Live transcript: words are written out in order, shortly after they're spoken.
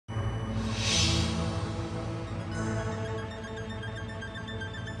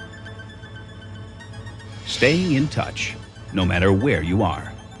Staying in touch, no matter where you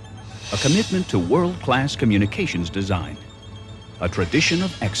are. A commitment to world-class communications design. A tradition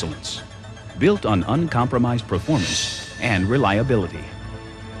of excellence, built on uncompromised performance and reliability.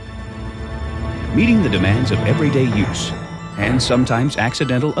 Meeting the demands of everyday use and sometimes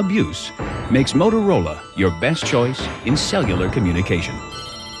accidental abuse makes Motorola your best choice in cellular communication.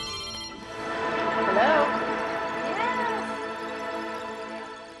 Hello?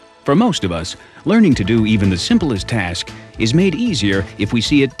 For most of us, learning to do even the simplest task is made easier if we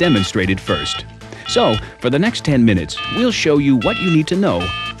see it demonstrated first. So, for the next 10 minutes, we'll show you what you need to know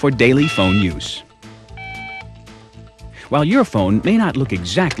for daily phone use. While your phone may not look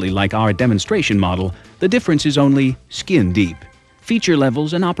exactly like our demonstration model, the difference is only skin deep. Feature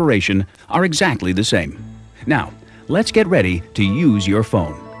levels and operation are exactly the same. Now, let's get ready to use your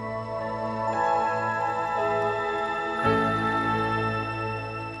phone.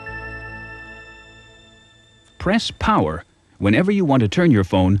 Press power whenever you want to turn your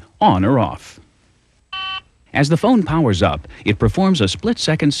phone on or off. As the phone powers up, it performs a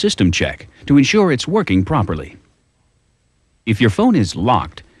split-second system check to ensure it's working properly. If your phone is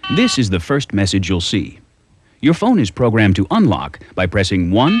locked, this is the first message you'll see. Your phone is programmed to unlock by pressing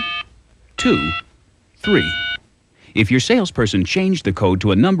 1, 2, 3. If your salesperson changed the code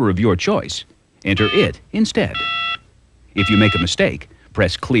to a number of your choice, enter it instead. If you make a mistake,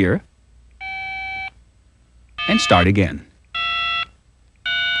 press clear and start again.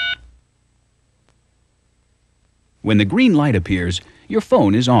 When the green light appears, your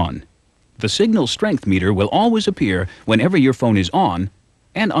phone is on. The signal strength meter will always appear whenever your phone is on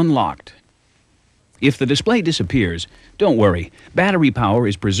and unlocked. If the display disappears, don't worry. Battery power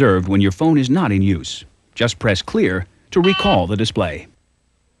is preserved when your phone is not in use. Just press clear to recall the display.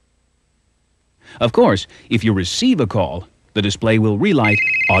 Of course, if you receive a call, the display will relight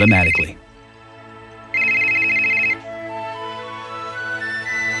automatically.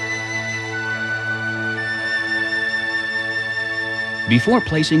 Before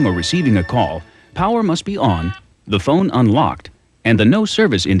placing or receiving a call, power must be on, the phone unlocked, and the no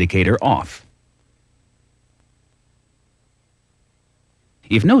service indicator off.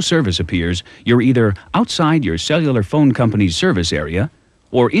 If no service appears, you're either outside your cellular phone company's service area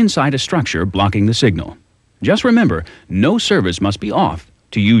or inside a structure blocking the signal. Just remember, no service must be off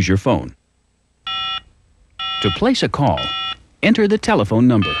to use your phone. To place a call, enter the telephone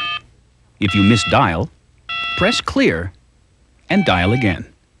number. If you misdial, press clear and dial again.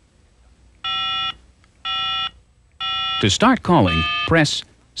 To start calling, press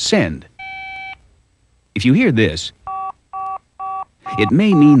send. If you hear this, it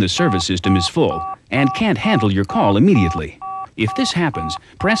may mean the service system is full and can't handle your call immediately. If this happens,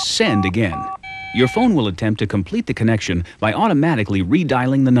 press send again. Your phone will attempt to complete the connection by automatically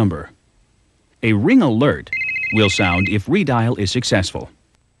redialing the number. A ring alert will sound if redial is successful.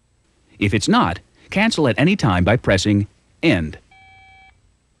 If it's not, cancel at any time by pressing end.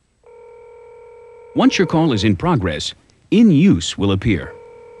 Once your call is in progress, in use will appear.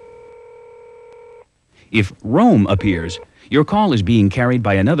 If roam appears, your call is being carried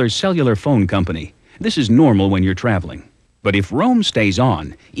by another cellular phone company. This is normal when you're traveling. But if roam stays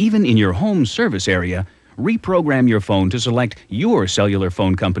on, even in your home service area, reprogram your phone to select your cellular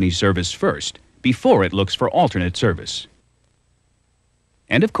phone company's service first, before it looks for alternate service.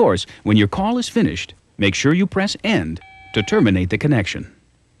 And of course, when your call is finished, make sure you press end to terminate the connection.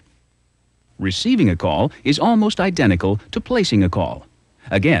 Receiving a call is almost identical to placing a call.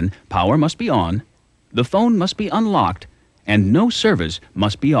 Again, power must be on, the phone must be unlocked, and no service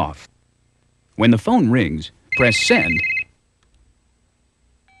must be off. When the phone rings, press send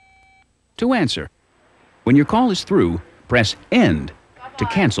to answer. When your call is through, press end to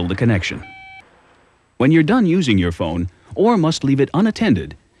cancel the connection. When you're done using your phone, or must leave it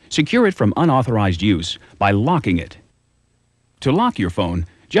unattended, secure it from unauthorized use by locking it. To lock your phone,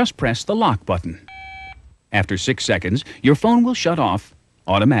 just press the lock button. After 6 seconds, your phone will shut off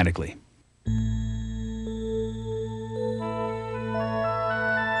automatically.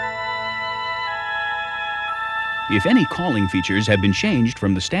 If any calling features have been changed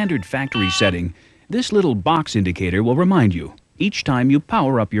from the standard factory setting, this little box indicator will remind you each time you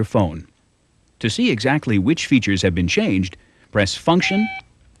power up your phone. To see exactly which features have been changed, press Function,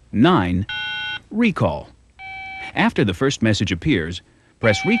 9, Recall. After the first message appears,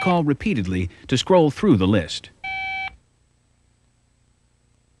 press Recall repeatedly to scroll through the list.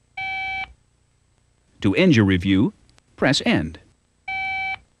 To end your review, press End.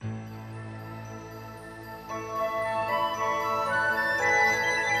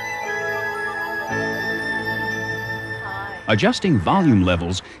 Adjusting volume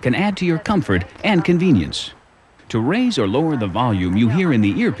levels can add to your comfort and convenience. To raise or lower the volume you hear in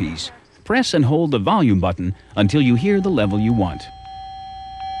the earpiece, press and hold the volume button until you hear the level you want.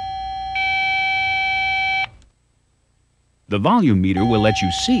 The volume meter will let you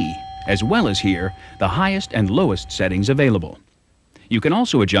see, as well as hear, the highest and lowest settings available. You can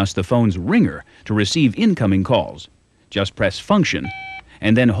also adjust the phone's ringer to receive incoming calls. Just press Function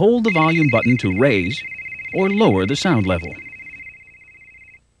and then hold the volume button to raise or lower the sound level.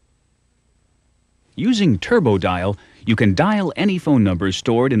 Using Turbo Dial, you can dial any phone numbers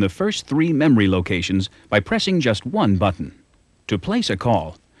stored in the first 3 memory locations by pressing just one button. To place a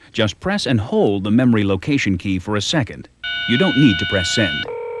call, just press and hold the memory location key for a second. You don't need to press Send.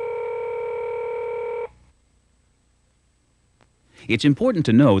 It's important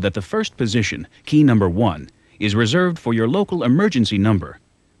to know that the first position, key number 1, is reserved for your local emergency number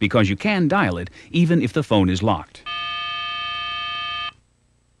because you can dial it even if the phone is locked.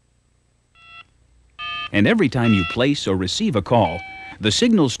 And every time you place or receive a call, the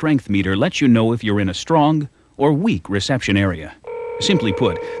signal strength meter lets you know if you're in a strong or weak reception area. Simply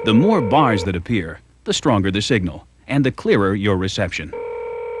put, the more bars that appear, the stronger the signal and the clearer your reception.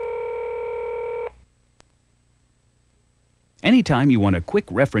 Anytime you want a quick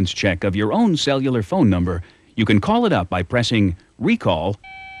reference check of your own cellular phone number, you can call it up by pressing Recall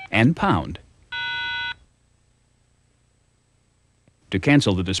and pound. To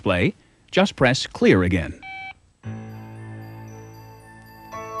cancel the display, just press Clear again.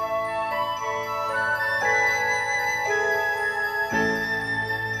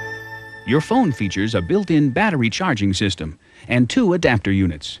 Your phone features a built-in battery charging system and 2 adapter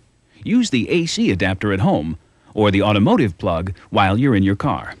units. Use the AC adapter at home or the automotive plug while you're in your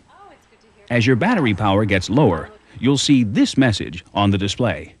car. As your battery power gets lower, you'll see this message on the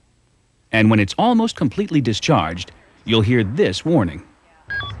display. And when it's almost completely discharged, you'll hear this warning.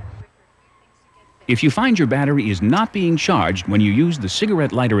 If you find your battery is not being charged when you use the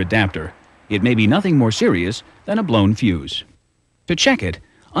cigarette lighter adapter, it may be nothing more serious than a blown fuse. To check it,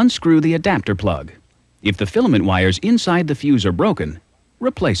 unscrew the adapter plug. If the filament wires inside the fuse are broken,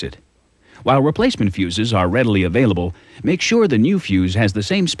 replace it. While replacement fuses are readily available, make sure the new fuse has the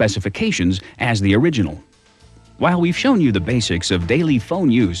same specifications as the original. While we've shown you the basics of daily phone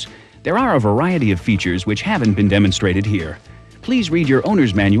use, there are a variety of features which haven't been demonstrated here. Please read your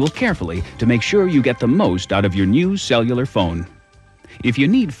owner's manual carefully to make sure you get the most out of your new cellular phone. If you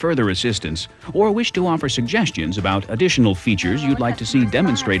need further assistance or wish to offer suggestions about additional features you'd like to see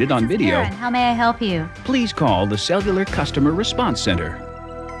demonstrated on video, how may I help you? please call the Cellular Customer Response Center